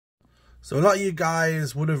So a lot of you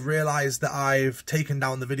guys would have realised that I've taken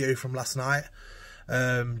down the video from last night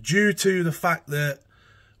due to the fact that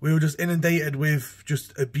we were just inundated with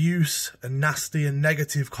just abuse and nasty and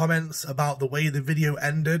negative comments about the way the video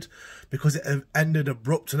ended, because it ended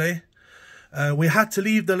abruptly. We had to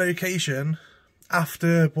leave the location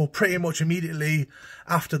after, well, pretty much immediately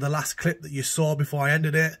after the last clip that you saw before I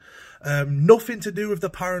ended it. Nothing to do with the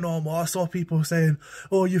paranormal. I saw people saying,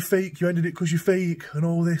 oh, you're fake, you ended it because you're fake, and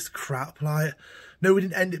all this crap. Like, no, we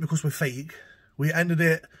didn't end it because we're fake. We ended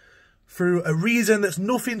it through a reason that's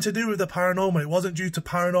nothing to do with the paranormal. It wasn't due to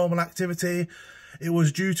paranormal activity. It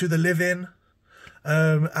was due to the living.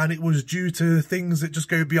 And it was due to things that just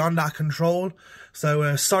go beyond our control.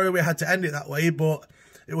 So sorry we had to end it that way, but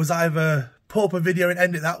it was either put up a video and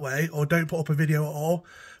end it that way, or don't put up a video at all.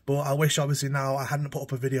 But I wish obviously now I hadn't put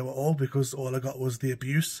up a video at all, because all I got was the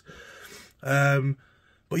abuse.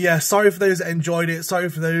 But yeah, sorry for those that enjoyed it, sorry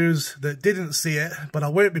for those that didn't see it, but I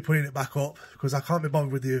won't be putting it back up because I can't be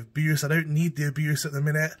bothered with the abuse. I don't need the abuse at the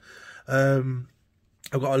minute.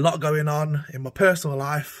 I've got a lot going on in my personal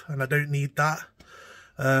life and I don't need that.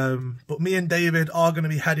 But me and David are going to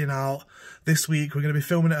be heading out this week. We're going to be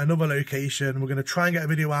filming at another location. We're going to try and get a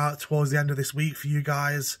video out towards the end of this week for you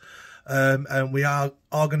guys. And we are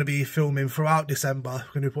going to be filming throughout December.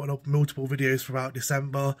 We're going to be putting up multiple videos throughout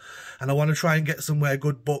December, and I want to try and get somewhere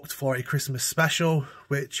good booked for a Christmas special,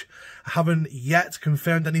 which I haven't yet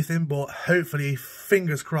confirmed anything, but hopefully,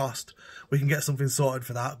 fingers crossed, we can get something sorted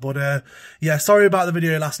for that. But yeah, sorry about the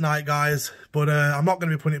video last night, guys, but I'm not going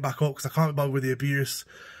to be putting it back up because I can't be bothered with the abuse.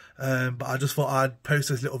 But I just thought I'd post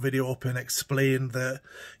this little video up and explain that,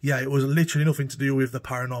 yeah, it was literally nothing to do with the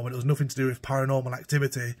paranormal. It was nothing to do with paranormal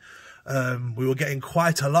activity. We were getting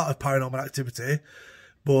quite a lot of paranormal activity,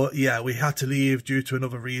 but yeah, we had to leave due to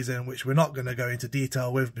another reason, which we're not going to go into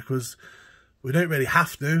detail with because we don't really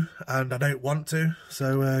have to, and I don't want to.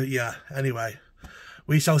 So yeah, anyway,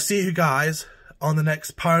 we shall see you guys on the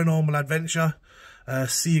next paranormal adventure.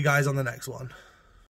 See you guys on the next one.